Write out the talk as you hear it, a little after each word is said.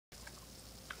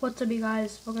What's up, you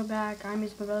guys? Welcome back. I'm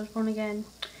Miss McGillisborn again.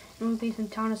 I'm going to be in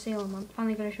Town of Salem. I'm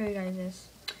finally going to show you guys this.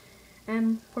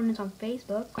 I'm putting this on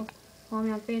Facebook. Follow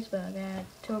me on Facebook at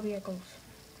Toby Eccles.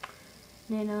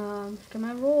 And then, get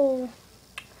my roll.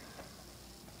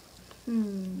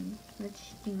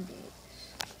 Let's do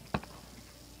this.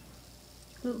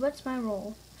 Ooh, what's my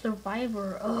role?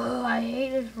 Survivor. Oh, I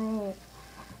hate this role.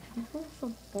 This role's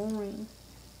so boring.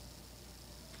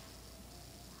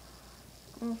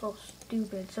 I'm so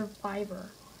stupid.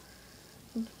 Survivor.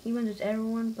 He wins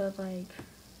everyone, but like,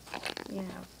 yeah.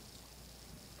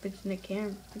 Fixing the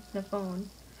camera, fixing the phone.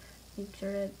 Make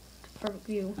sure that it's a perfect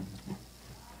view.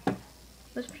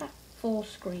 Let's put that full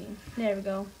screen. There we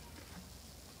go.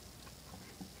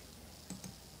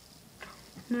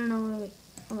 No, wait.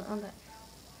 On that.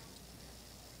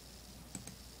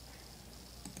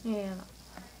 Yeah.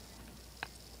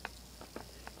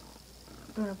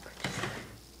 I'm gonna put this.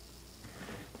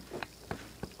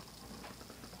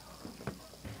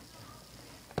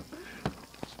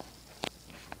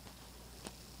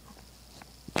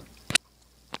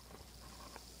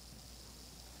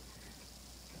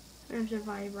 I'm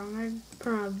Survivor. I'm gonna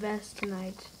put on a vest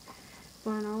tonight.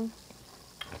 Wanna know?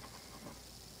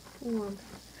 Ooh, I'm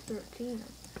 13.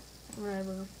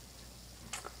 Whatever.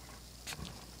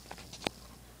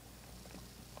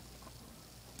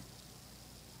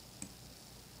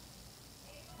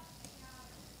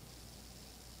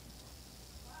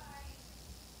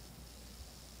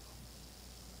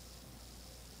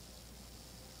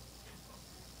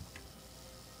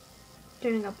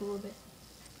 Turning up a little bit.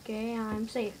 Okay, I'm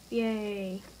safe.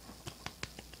 Yay.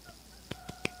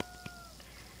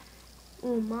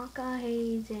 Ooh, Maka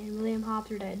Hayes and William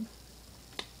Hobbs are dead.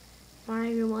 Why are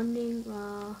you wondering?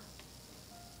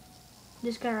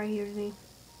 This guy right here is me.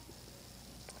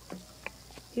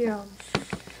 Here,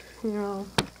 zoom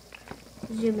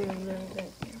in a little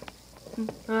bit. Oh,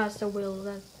 that's the wheel.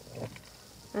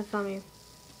 That's not me.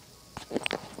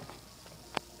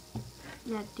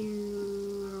 That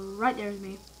dude right there is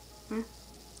me. Huh?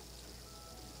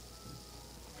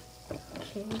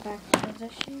 Okay, back to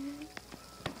position.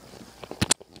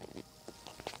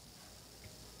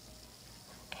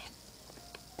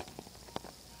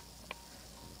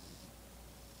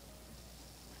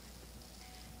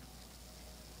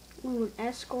 Ooh, an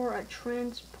escort, a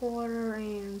transporter,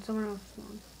 and someone else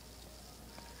won.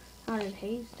 How did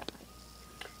Hayes die?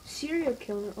 Serial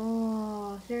killer.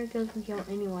 Oh, serial killers can kill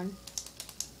anyone.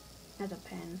 That's a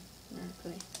pen,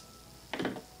 actually.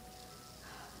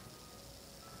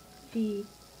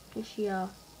 Is she a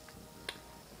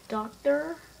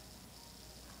doctor?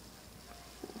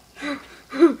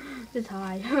 It's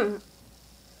high.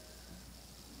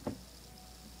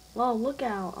 Whoa, look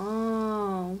out.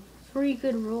 Oh, 3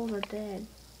 good rolls are dead.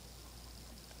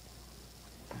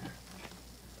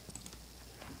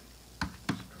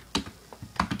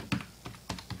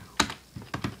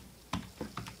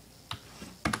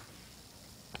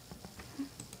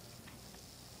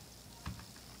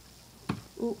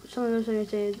 Ooh, some of those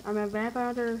says, I'm a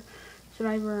vampire,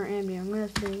 survivor, or amnesia. I'm gonna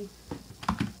say.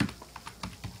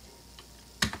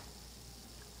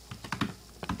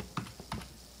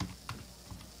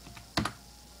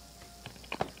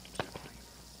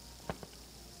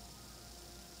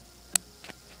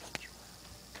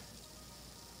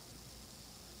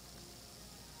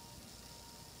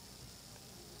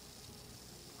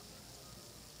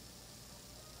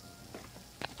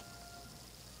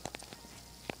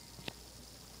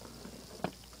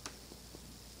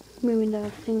 Moving the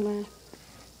thing back.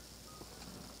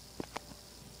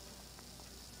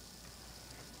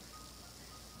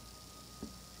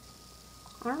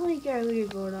 I don't really care who you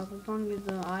vote up, as long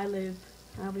as I live,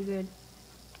 I'll be good.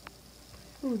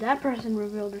 Ooh, that person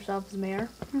revealed herself as mayor.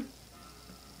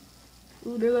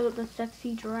 Ooh, there goes the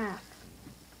sexy giraffe.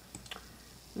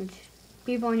 Which,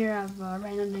 people on here have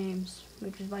random names,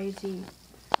 which is why you see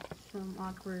some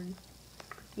awkward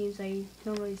names that you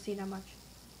don't really see that much.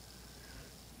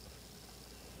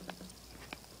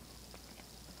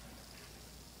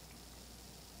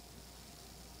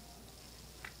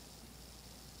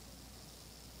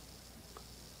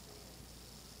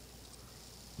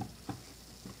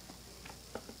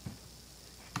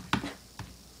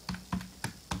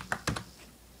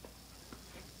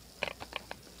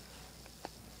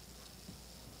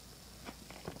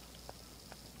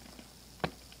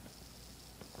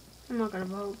 I'm not gonna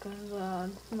vote because I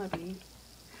might be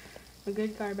a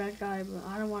good guy or bad guy, but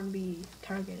I don't want to be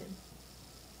targeted.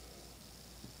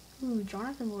 Ooh,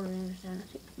 Jonathan voted innocent. I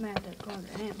think I might have to go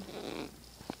to him.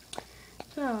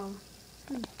 So,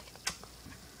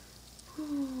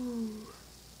 ooh.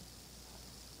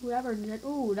 Whoever did.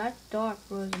 Ooh, that dog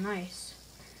was nice.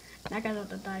 That guy's about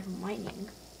to die from lightning.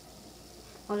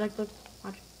 Oh, look,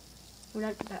 watch. Oh,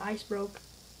 that ice broke.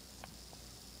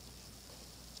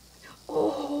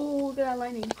 Oh, look at that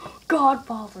lightning.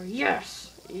 Godfather,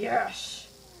 yes, yes,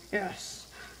 yes.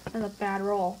 That's a bad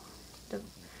roll.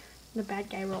 The bad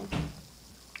guy roll.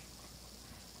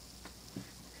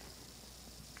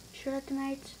 Should I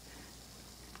tonight?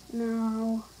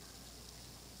 No.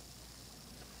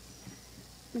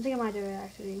 I think I might do it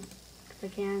actually. Because I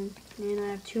can. And I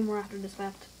have 2 more after this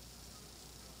left.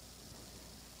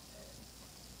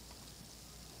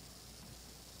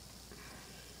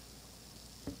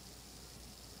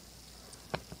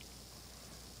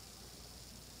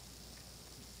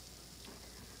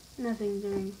 Nothing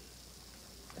doing.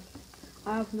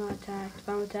 I have not attacked. If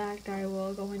I'm attacked, I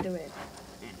will go into it.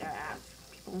 And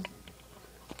people.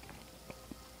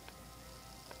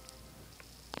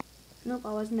 Nope,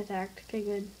 I wasn't attacked. Okay,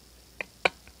 good.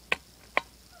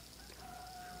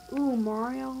 Ooh,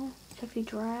 Mario, Sexy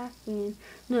Giraffe, and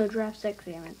no, Giraffe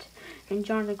Sexy, I meant. And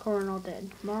Jonathan Corn all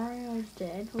dead. Mario's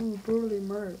dead. Ooh, brutally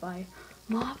murdered by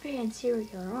Mafia and serial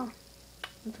killer. Oh,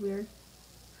 that's weird.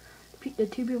 The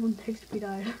 2 people next to me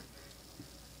died.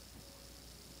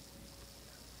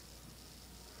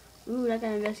 Ooh, that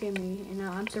guy investigated me, and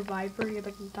I'm Survivor. You're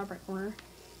like in the top right corner.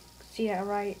 See that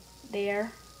right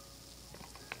there?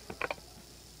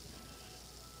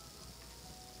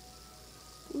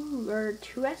 Ooh, are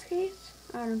 2 escapes?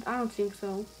 I don't think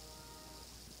so.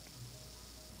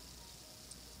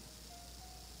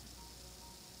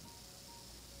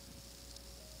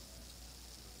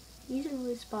 He's a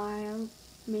really spy.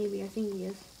 Maybe, I think he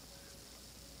is.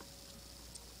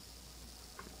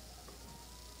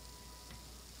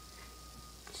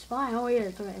 Spy? Oh, yeah,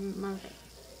 it's okay. My mistake.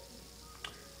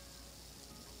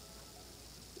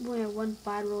 We only have 1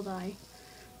 bad roll die.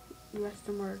 The rest of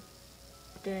them are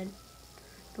dead.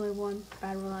 Only 1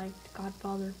 bad roll die.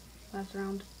 Godfather. Last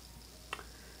round.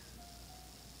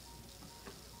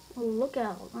 Oh, look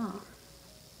out. Oh.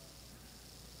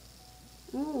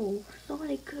 Ooh, so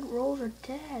many good rolls are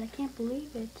dead. I can't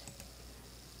believe it.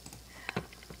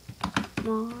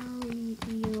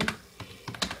 Mario.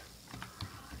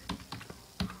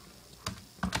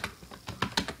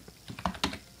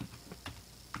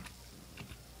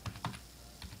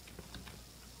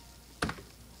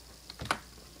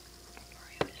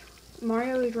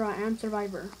 Mario, we draw, and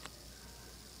Survivor.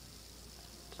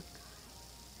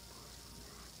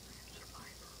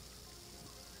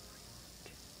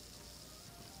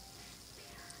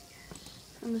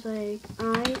 I was like,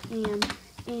 I am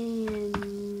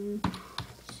innocent.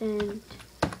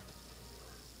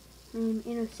 I'm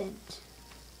innocent.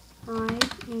 I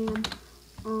am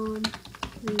on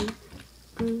the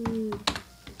good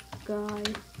guy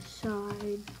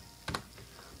side.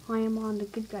 I am on the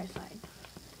good guy side.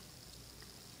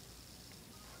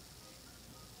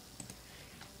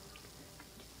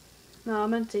 No, I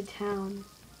meant to say town.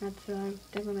 That's what I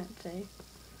definitely meant to say.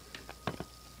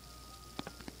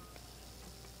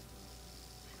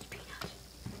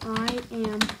 I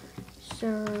am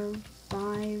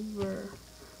Survivor.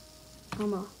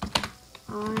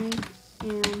 I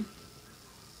am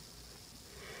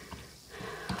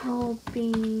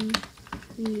helping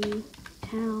the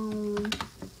town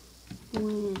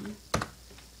win.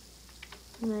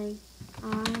 Like,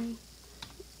 I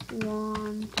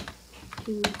want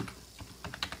to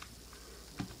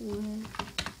win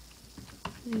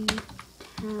the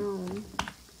town,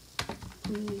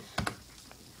 please.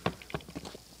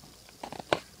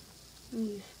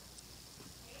 Please.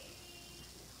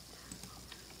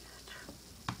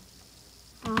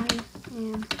 I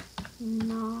am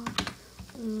not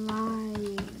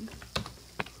lying.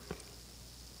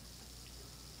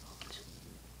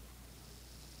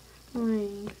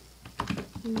 Ring.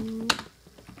 You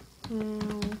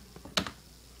will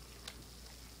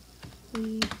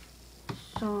be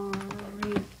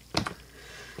sorry.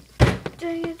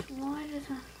 Dang it, why does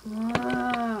that...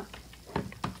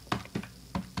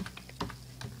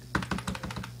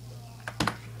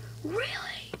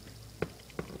 Really?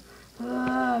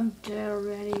 I'm dead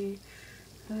already.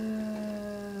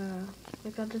 I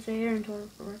got to stay here until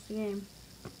the rest of the game.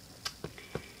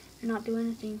 And not do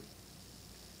anything.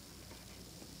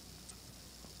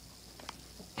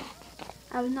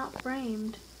 I was not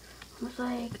framed. I was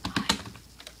like,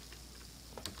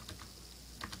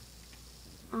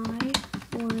 I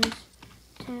was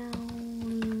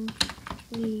telling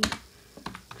the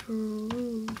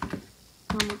truth.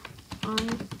 I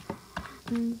wanted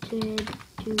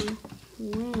to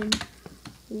win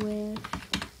with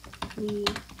the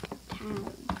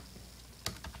town.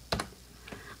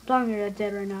 talking to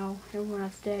dead right now. Everyone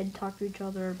that's dead talk to each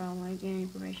other about like any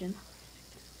information.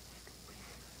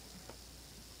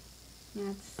 Yeah,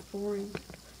 it's boring.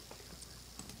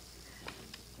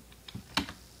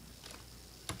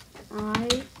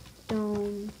 I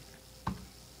don't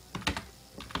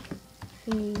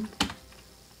think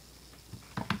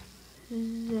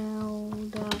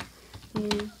Zelda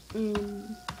is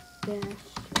in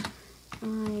best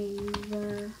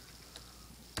either.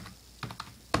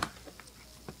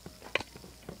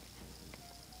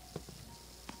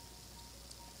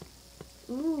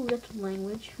 Ooh, that's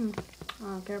language. I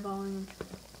don't care about language.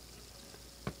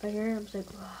 I hear it, I'm just like,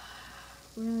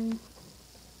 really?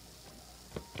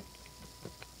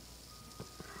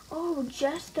 Oh,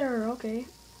 Jester, okay.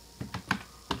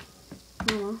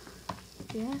 Oh,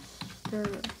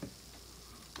 Jester.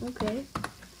 Okay.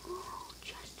 Oh,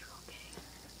 Jester, okay.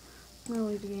 I'm gonna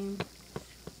leave the game.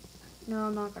 No,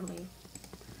 I'm not gonna leave.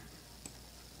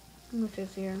 I'm gonna sit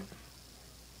here.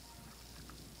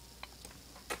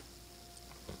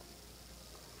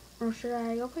 Or should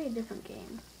I go play a different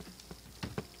game?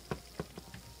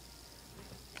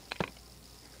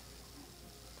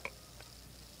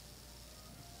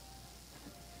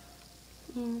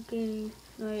 Okay,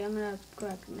 wait, I'm gonna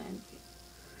correct that.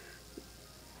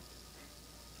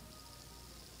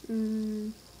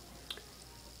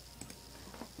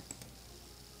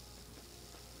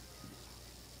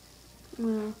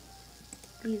 Well,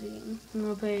 leave the game. I'm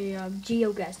gonna play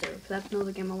GeoGuessr. That's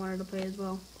another game I wanted to play as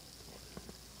well.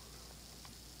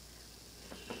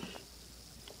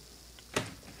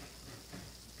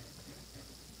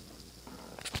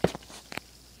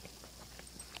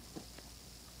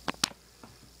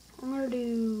 I'm gonna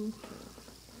do.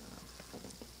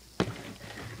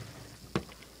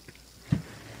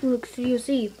 Look,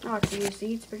 CUC. Oh, CUC.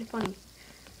 It's pretty funny.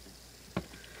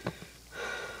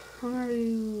 I'm gonna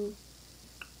do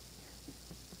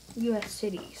U.S.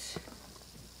 cities.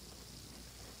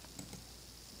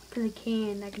 Because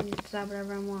I can decide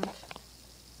whatever I want.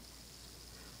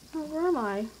 Oh, where am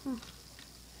I?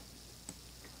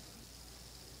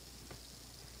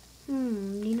 Do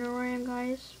you know where I am,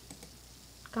 guys?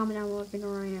 Comment down below if you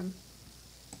know where I am.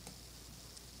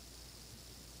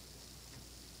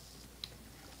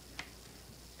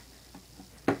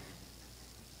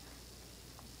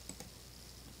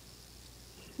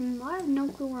 I have no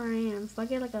clue where I am. If I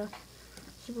get like a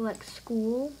simple like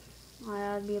school,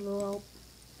 I'd be a little help.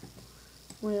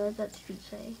 Wait, what does that street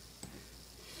say?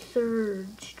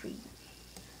 3rd Street.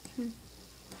 Is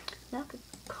that like a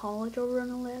college over on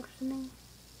the left or something?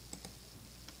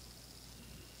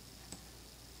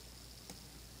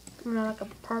 Or like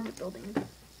an apartment building?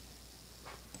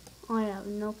 I have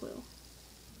no clue.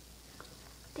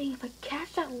 Dang, if I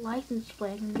catch that license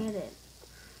plate, I can get it.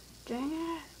 Dang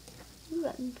it. Ooh,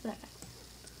 that.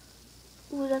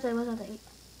 Ooh, what's that? What's that?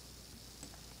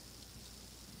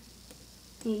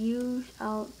 Use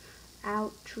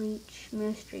outreach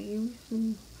ministry.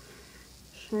 Use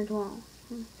as well.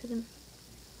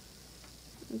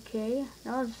 Okay,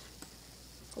 that was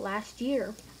last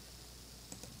year.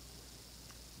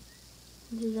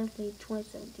 This is actually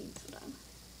 2017 sometime.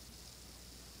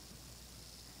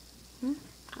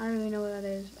 I don't even know what that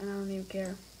is, and I don't even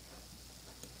care.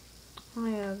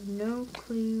 I have no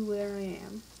clue where I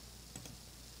am.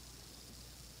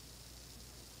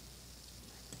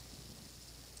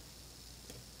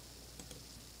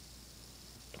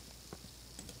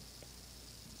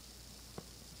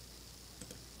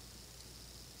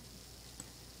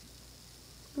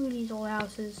 Look at these old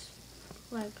houses.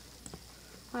 Like,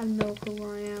 I have no clue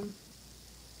where I am.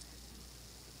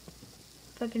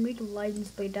 If I can read the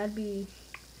license plate, that'd be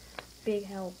big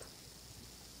help.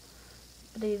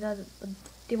 But they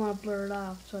want to blur it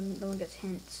off so no one gets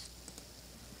hints.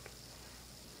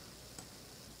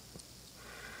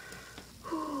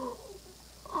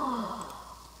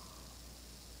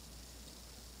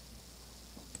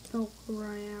 No clue where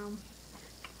I am.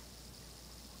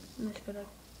 I'm just gonna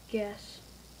guess.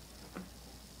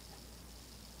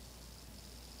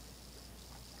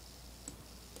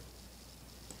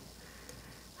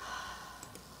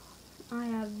 I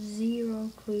have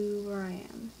zero clue where I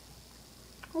am.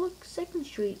 Oh look, 2nd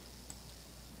Street.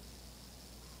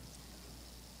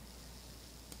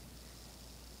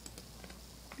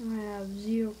 I have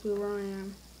zero clue where I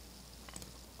am.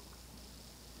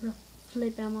 Where the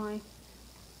flip am I?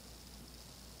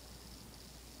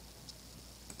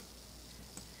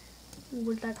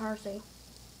 What did that car say?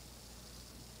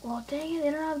 Well, dang it,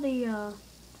 they don't have the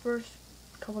first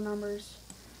couple numbers.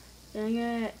 Dang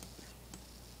it.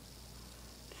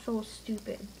 So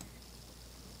stupid.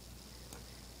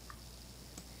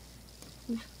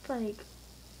 It's like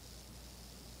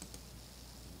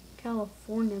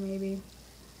California, maybe.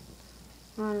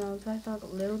 I don't know, 'cause I saw a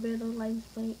little bit of the license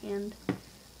plate and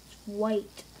it's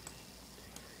white.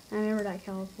 I remember that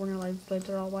California license plates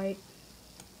are all white.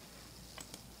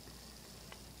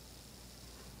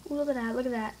 Ooh, look at that, look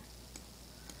at that.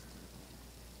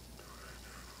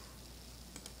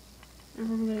 And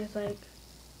probably it's like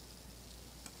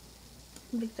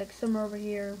somewhere over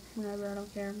here, whatever, I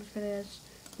don't care. I'm just gonna guess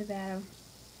Nevada.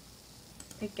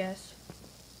 Big guess.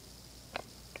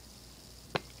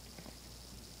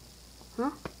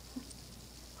 Huh?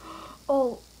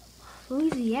 Oh,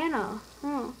 Louisiana.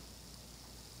 Huh.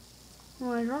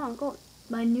 Oh, I was wrong. Oh,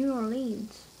 by New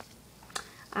Orleans.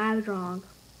 I was wrong.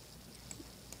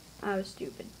 I was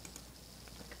stupid.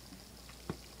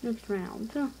 Next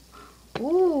round. Huh.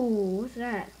 Ooh, what's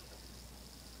that?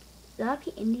 Is that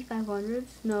the Indy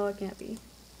 500s? No, it can't be.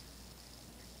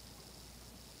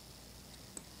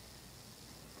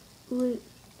 Wait.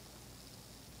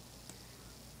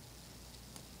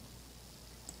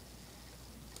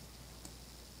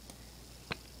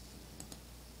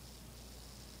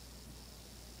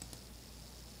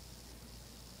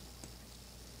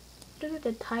 Look at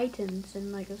the Titans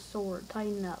and like a sword.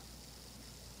 Tighten up.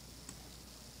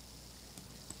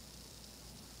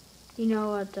 You know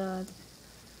what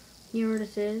you know where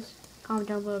this is? Comment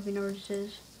down below if you know where this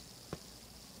is.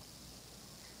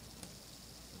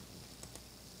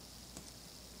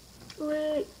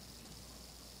 Wait.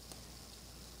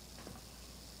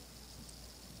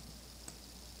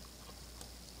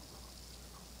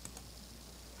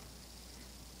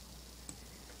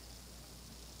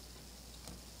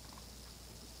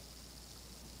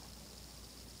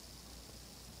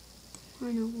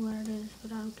 I know what it is,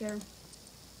 but I don't care.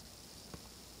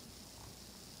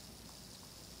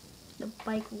 The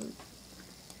bike loop.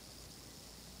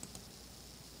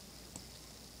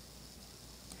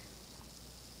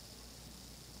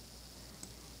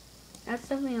 That's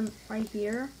definitely on right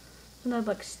here. Some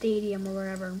like stadium or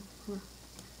whatever. Huh.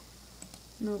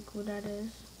 No clue what that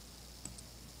is.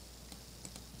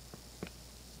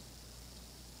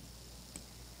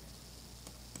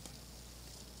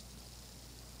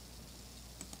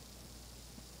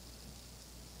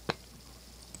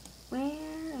 Where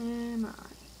am I?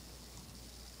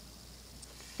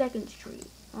 2nd Street.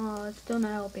 Oh, it's still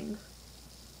not helping.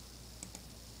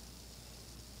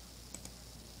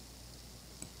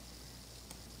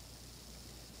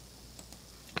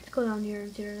 Let's go down here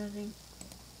and see if there's anything.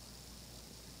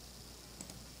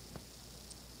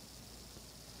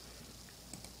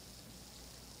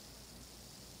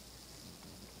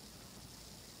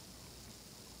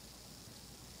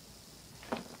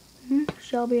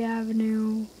 Shelby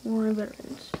Avenue, Warren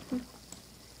Veterans.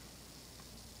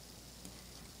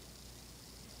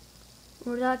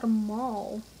 Or is that like a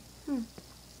mall?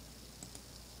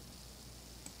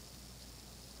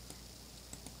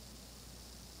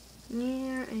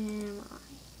 Where am I?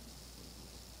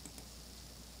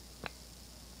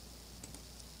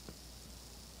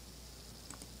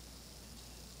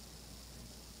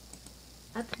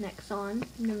 That's Nexon.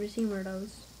 I've never seen one of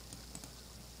those.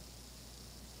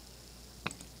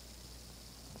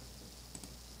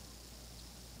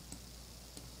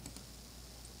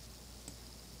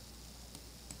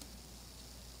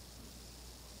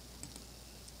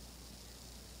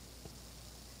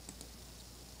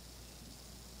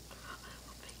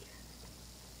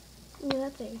 Ooh,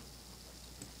 that's a.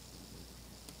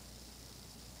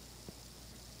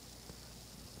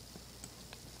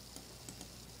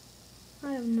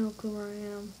 I have no clue where I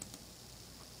am.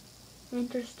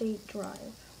 Interstate Drive.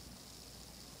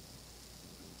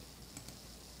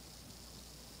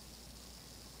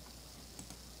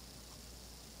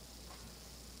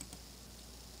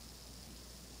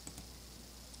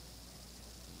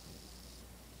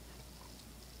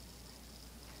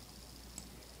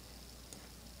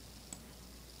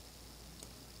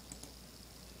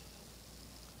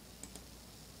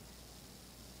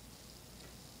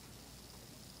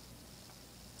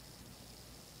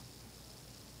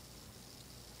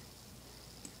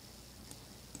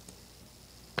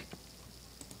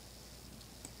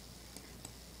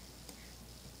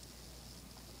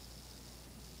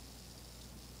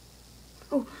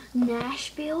 Oh,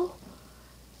 Nashville?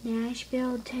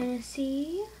 Nashville,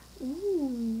 Tennessee?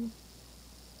 Ooh.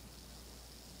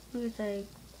 Looks like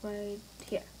right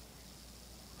here.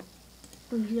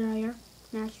 Look right here.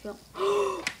 Nashville.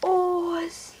 Oh,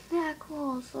 it's that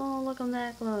close. Oh, look, I'm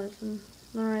that close. I'm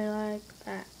right like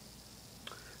that.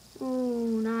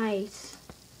 Ooh, nice.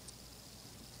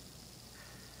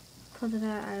 Because of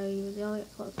that, I was the only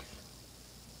close.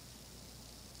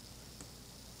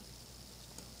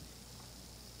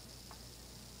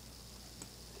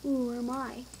 Ooh, where am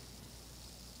I?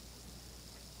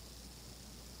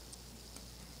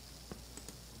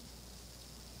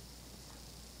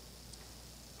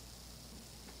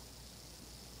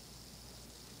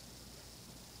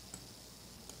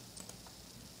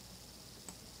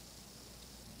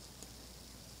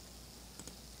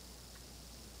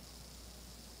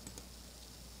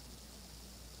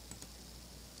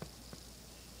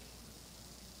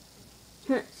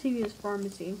 CVS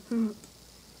Pharmacy.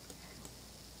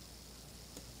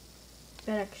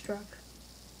 FedEx truck.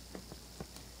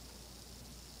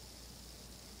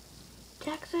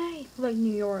 Taxi! Like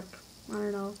New York. I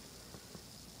don't know.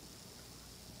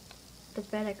 The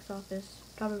FedEx office.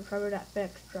 Probably that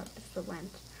FedEx truck is the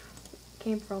went.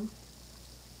 Came from.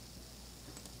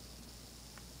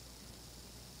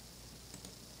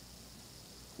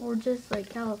 Or just like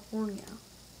California.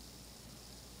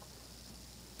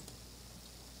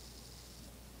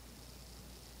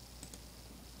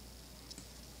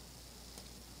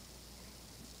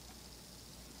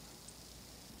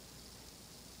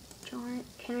 John F.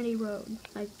 Kennedy Road.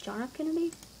 Like John F.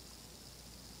 Kennedy?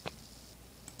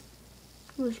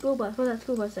 Ooh, school bus. What does that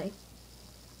school bus say?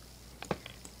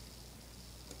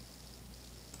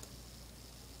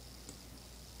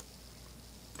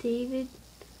 David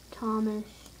Thomas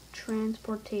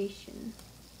Transportation.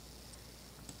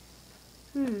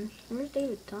 Where's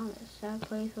David Thomas? That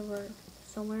place over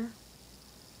somewhere?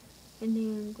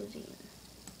 Indian cuisine.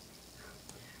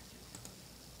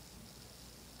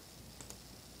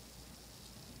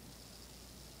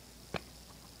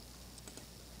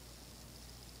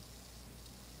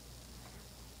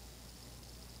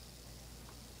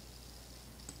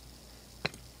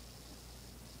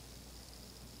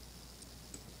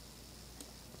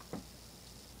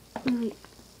 Wait.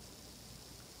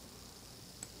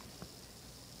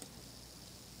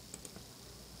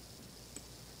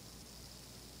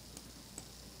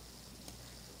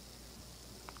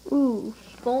 Ooh,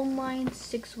 phone line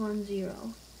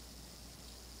 610.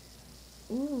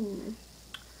 Ooh.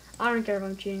 I don't care if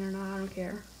I'm cheating or not, I don't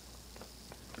care.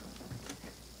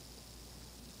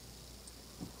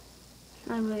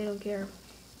 I really don't care.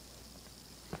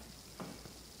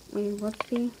 Wait, what's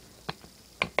the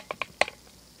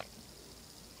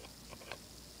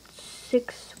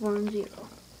 610?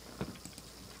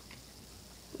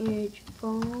 Age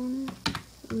phone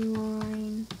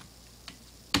line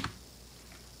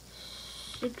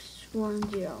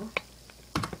 610.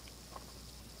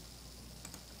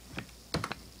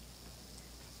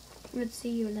 Let's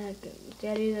see when that goes.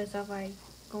 I do this stuff I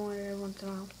go on every once in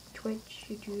a while. Twitch,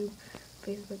 YouTube,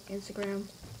 Facebook, Instagram.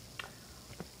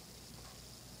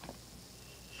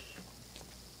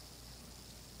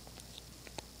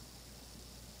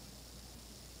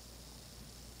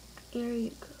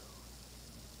 Area code.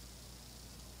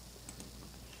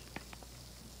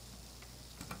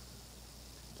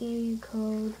 Area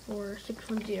code for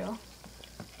 610.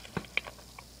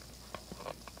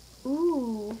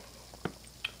 Ooh.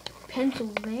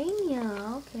 Pennsylvania,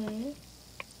 okay.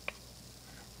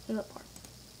 Hey, what part?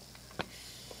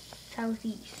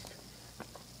 Southeast.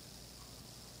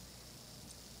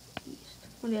 East.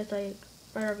 What is like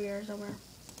right over here somewhere?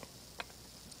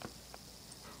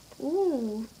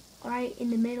 Ooh, right in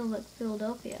the middle of like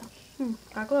Philadelphia.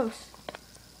 Got close.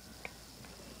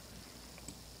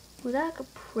 Was that like a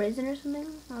prison or something?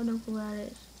 I don't know who that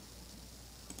is.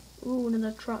 Ooh,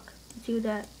 another truck. Let's see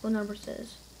what number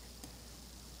says.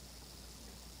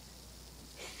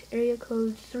 Area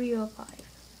code 305.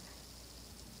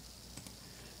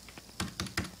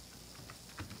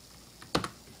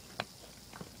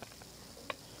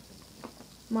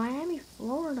 Miami,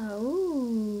 Florida.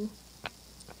 Ooh.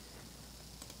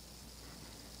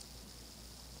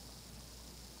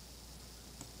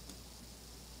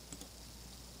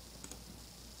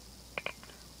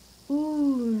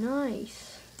 Ooh,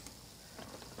 nice.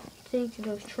 Thanks to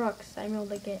those trucks, I'm able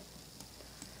to get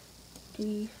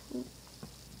the.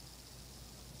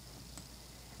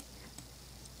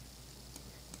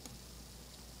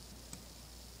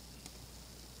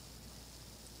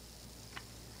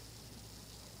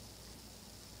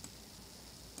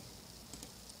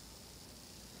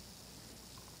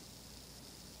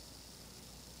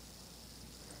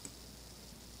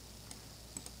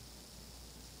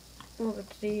 Look at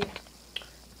the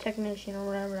technician or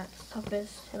whatever that stuff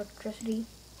is, electricity.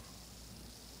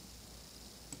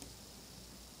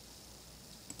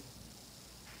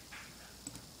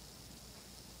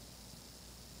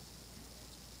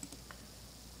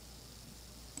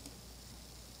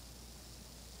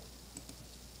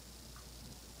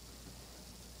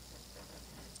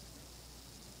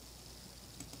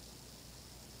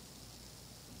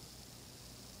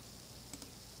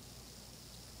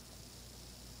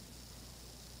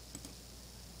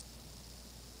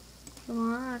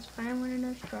 Come on, let's find one of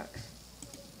those trucks.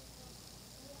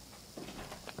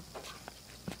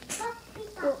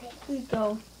 Puppet. Here you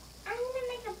go. I'm gonna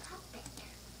make a puppet.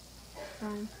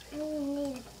 Fine. I'm gonna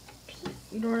need a piece.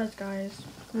 Ignore us, guys.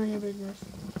 None of your business.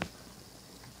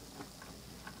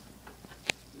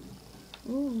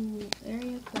 Ooh,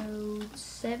 area code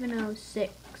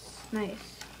 706.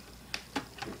 Nice.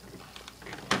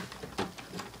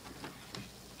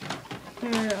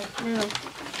 No.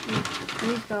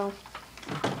 Please go.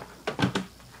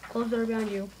 Close the door behind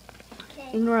you. Okay.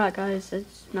 Ignore that, guys.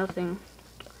 It's nothing.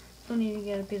 Don't need to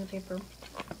get a piece of paper.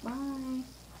 Bye.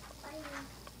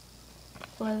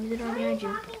 Close the door Who are you behind you.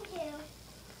 talking to?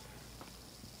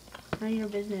 None of your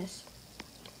business.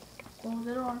 Close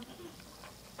the door.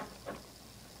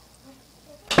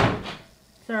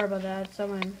 Sorry about that.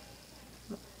 My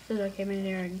sister came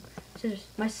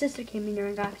in here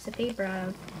and got a piece of paper out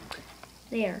of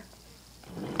there.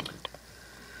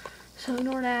 So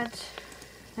ignore that.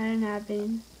 That didn't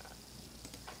happen.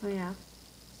 Oh yeah.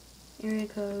 Area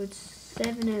code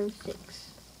 706.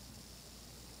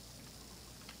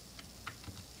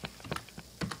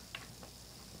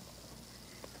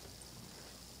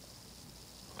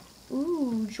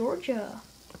 Ooh, Georgia.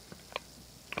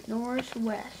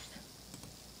 Northwest.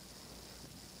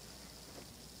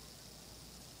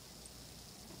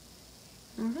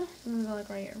 Okay, I'm gonna go like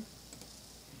right here.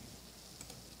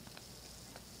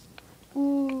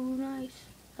 Ooh, nice.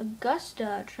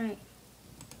 Augusta train.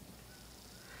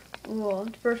 Well,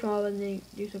 the first one I wasn't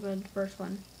do so good. The first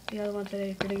one. The other ones I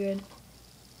did pretty good.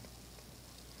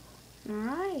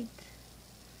 Alright.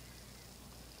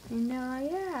 And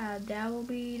yeah, that will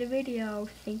be the video.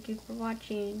 Thank you for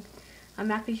watching.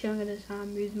 I'm actually showing it this time.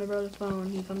 I'm using my brother's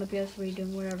phone. He's on the PS3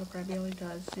 doing whatever crap he always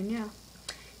does. And yeah.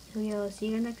 So yeah, I'll see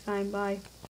you next time. Bye.